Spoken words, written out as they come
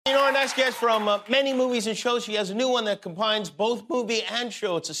last guest from many movies and shows. She has a new one that combines both movie and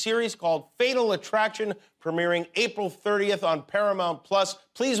show. It's a series called Fatal Attraction, premiering April 30th on Paramount+.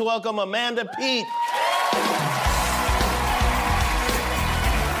 Please welcome Amanda Peet.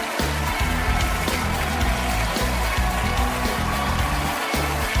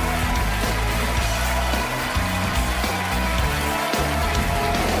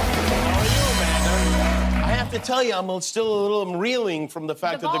 To tell you, I'm still a little reeling from the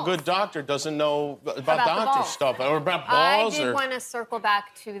fact that the good doctor doesn't know about doctor stuff or about balls. I did want to circle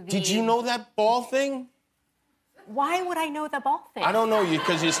back to the... Did you know that ball thing? Why would I know the ball thing? I don't know you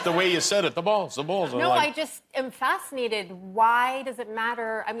because it's the way you said it. The balls. No, like... I just am fascinated. Why does it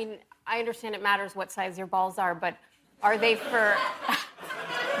matter? I mean, I understand it matters what size your balls are, but are they for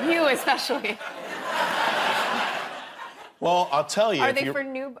you especially? Well, I'll tell you. Are they for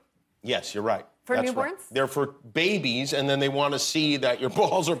new? Yes, you're right. For That's newborns? Right. They're for babies, and then they want to see that your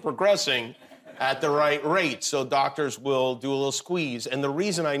balls are progressing at the right rate. So doctors will do a little squeeze. And the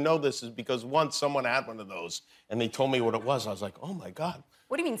reason I know this is because once someone had one of those, and they told me what it was. I was like, oh, my God.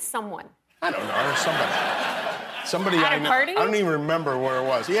 What do you mean, someone? I don't know. Somebody at a party? I don't even remember where it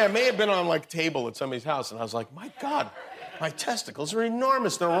was. Yeah, it may have been on, like, a table at somebody's house. And I was like, my God, my testicles are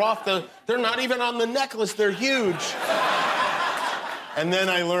enormous. They're not even on the necklace. They're huge. And then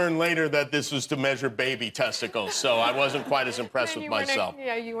I learned later that this was to measure baby testicles, so I wasn't quite as impressed with myself.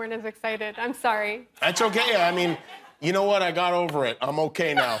 You weren't as excited. I'm sorry. That's okay. I mean, you know what? I got over it. I'm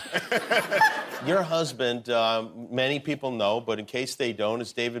okay now. Your husband, many people know, but in case they don't,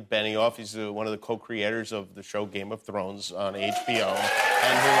 is David Benioff. He's one of the co-creators of the show Game of Thrones on HBO.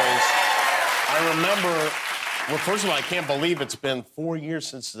 And I remember... Well, first of all, I can't believe it's been 4 years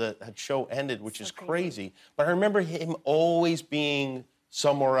since that show ended, which is crazy. But I remember him always being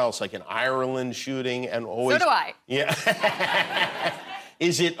somewhere else, like in Ireland shooting, and always... So do I. Yeah.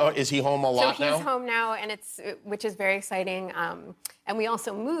 Is he home a lot now? So he's home now, and which is very exciting. And we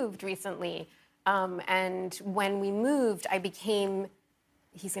also moved recently. And when we moved, I became...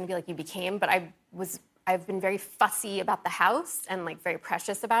 He's going to be like, you became, but I've been very fussy about the house and like very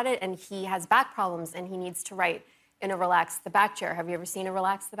precious about it. And he has back problems and he needs to write in a relax the back chair. Have you ever seen a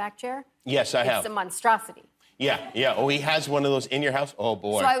relax the back chair? Yes, I have. It's a monstrosity. Yeah. Oh, he has one of those in your house? Oh,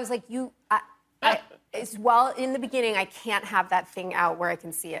 boy. So I was like, in the beginning, I can't have that thing out where I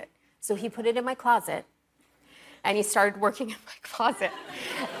can see it. So he put it in my closet and he started working in my closet.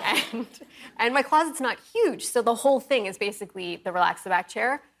 And my closet's not huge. So the whole thing is basically the relax the back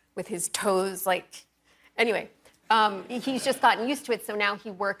chair with his toes like... Anyway, he's just gotten used to it, so now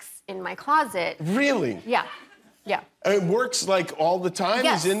he works in my closet. Really? Yeah. It works, like, all the time?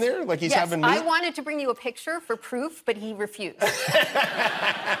 Yes. He's in there? Like, he's having... I wanted to bring you a picture for proof, but he refused.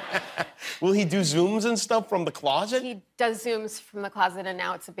 Will he do Zooms and stuff from the closet? He does Zooms from the closet, and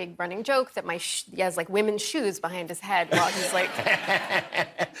now it's a big running joke that he has, like, women's shoes behind his head while he's, like...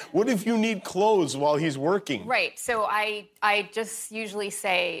 What if you need clothes while he's working? Right, so I just usually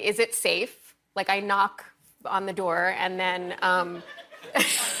say, is it safe? Like, I knock on the door, and then,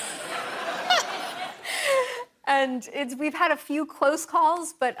 and we've had a few close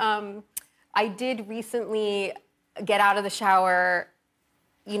calls, but I did recently get out of the shower,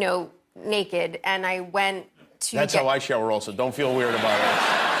 naked, and I went to That's how I shower also. Don't feel weird about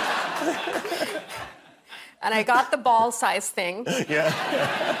it. And I got the ball size thing.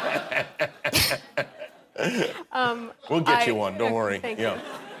 Yeah. We'll get you one. Don't worry. Thank you.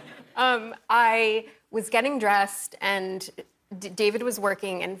 I was getting dressed, and David was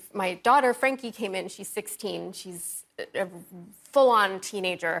working, and my daughter, Frankie, came in. She's 16. She's a full-on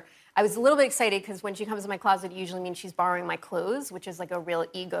teenager. I was a little bit excited because when she comes in my closet, it usually means she's borrowing my clothes, which is like a real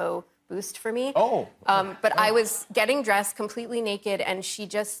ego boost for me. Oh. But I was getting dressed completely naked, and she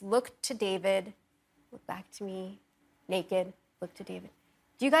just looked to David, looked back to me, naked, looked to David.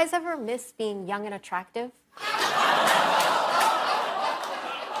 Do you guys ever miss being young and attractive?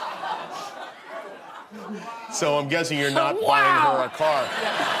 So I'm guessing you're not buying her a car.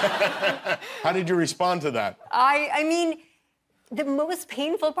 Yeah. How did you respond to that? I mean, the most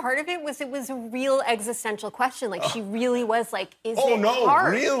painful part of it was a real existential question. Like, she really was like, is it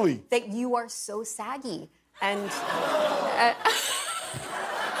hard really? that you are so saggy? And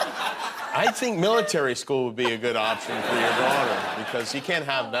I think military school would be a good option for your daughter because you can't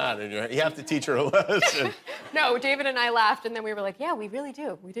have that. You have to teach her a lesson. No, David and I laughed, and then we were like, yeah, we really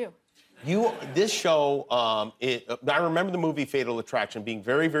do. We do. This show, I remember the movie Fatal Attraction being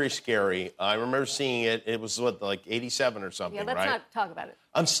very, very scary. I remember seeing it. It was, like 87 or something, right? Yeah, let's not talk about it.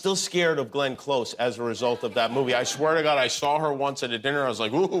 I'm still scared of Glenn Close as a result of that movie. I swear to God, I saw her once at a dinner. I was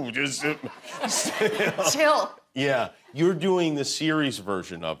like, ooh, just... Chill. Yeah. You're doing the series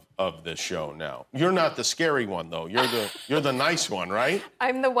version of this show now. You're not the scary one, though. You're the nice one, right?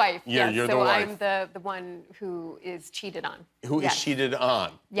 I'm the wife. Yeah, yes. you're so the wife. I'm the one who is cheated on. Who is cheated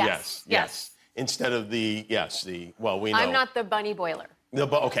on? Yes. Instead of the well, we know. I'm not the bunny boiler.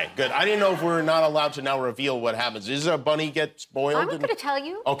 Okay, good. I didn't know if we're not allowed to now reveal what happens. Is a bunny get spoiled? I'm not going to tell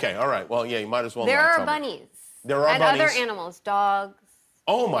you. Okay, all right. Well, yeah, you might as well. There not are tell me. bunnies. There are and bunnies. other animals, dogs.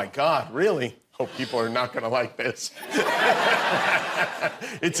 Oh my God, really? Oh, people are not going to like this.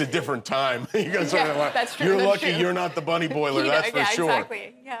 It's a different time. You guys are like, that's true. You're that's lucky true. you're not the bunny boiler, that's for sure.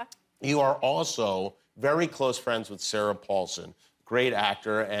 Exactly. Yeah. You are also very close friends with Sarah Paulson, great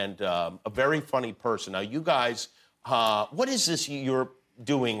actor and a very funny person. Now, you guys, what is this you're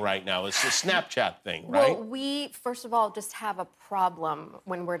doing right now? It's a Snapchat thing, right? Well, we, first of all, just have a problem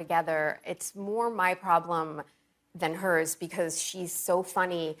when we're together. It's more my problem than hers because she's so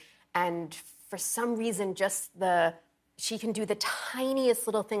funny and for some reason she can do the tiniest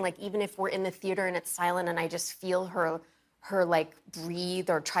little thing, like even if we're in the theater and it's silent and I just feel her like breathe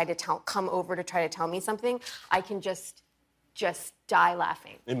or try to come over to try to tell me something, I can just die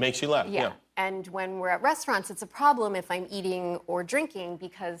laughing. It makes you laugh, yeah. And when we're at restaurants, it's a problem if I'm eating or drinking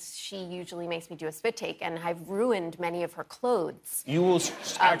because she usually makes me do a spit take, and I've ruined many of her clothes. You will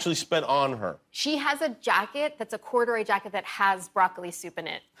actually spit on her. She has a jacket that's a corduroy jacket that has broccoli soup in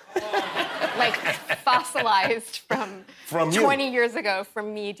it. Like fossilized from 20 years ago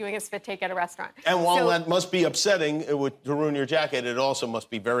from me doing a spit take at a restaurant. And while that must be upsetting to ruin your jacket, it also must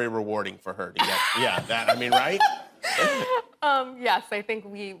be very rewarding for her to get, right? Yes, I think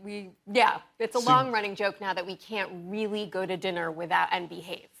it's a long-running joke now that we can't really go to dinner without and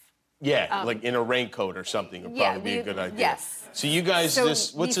behave. Yeah, like in a raincoat or something would probably be a good idea. Yes. So you guys,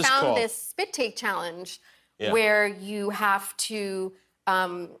 what's this called? We found this spit take challenge where you have to,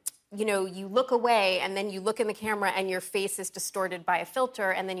 you look away and then you look in the camera and your face is distorted by a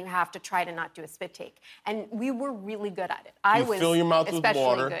filter and then you have to try to not do a spit take. And we were really good at it. I was fill your mouth with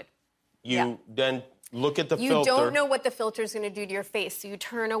water. Good. You then look at the filter. You don't know what the filter is going to do to your face, so you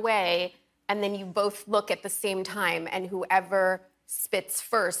turn away, and then you both look at the same time, and whoever spits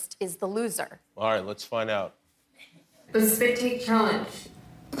first is the loser. All right, let's find out. The spit take challenge.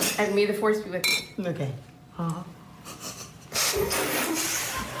 And may the force be with you. Okay.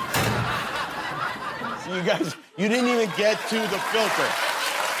 You guys, you didn't even get to the filter.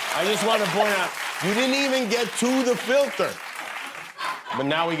 I just want to point out, you didn't even get to the filter. But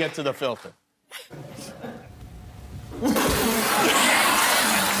now we get to the filter.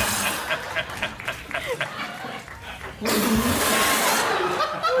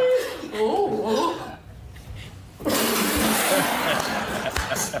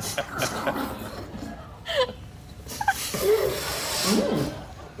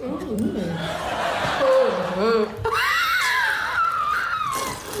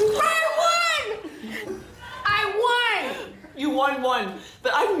 One,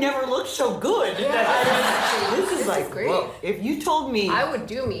 but I never looked so good. Yeah. This is like great. Whoa. If you told me, I would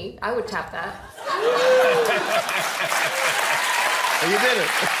tap that. You did it.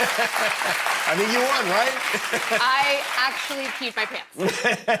 I mean, you won, right? I actually peed my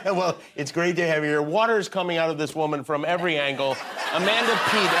pants. Well, it's great to have you here. Water is coming out of this woman from every angle. Amanda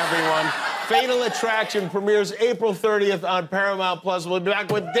Peet, everyone. Fatal Attraction premieres April 30th on Paramount Plus. We'll be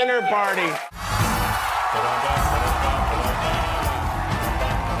back with Dinner Party.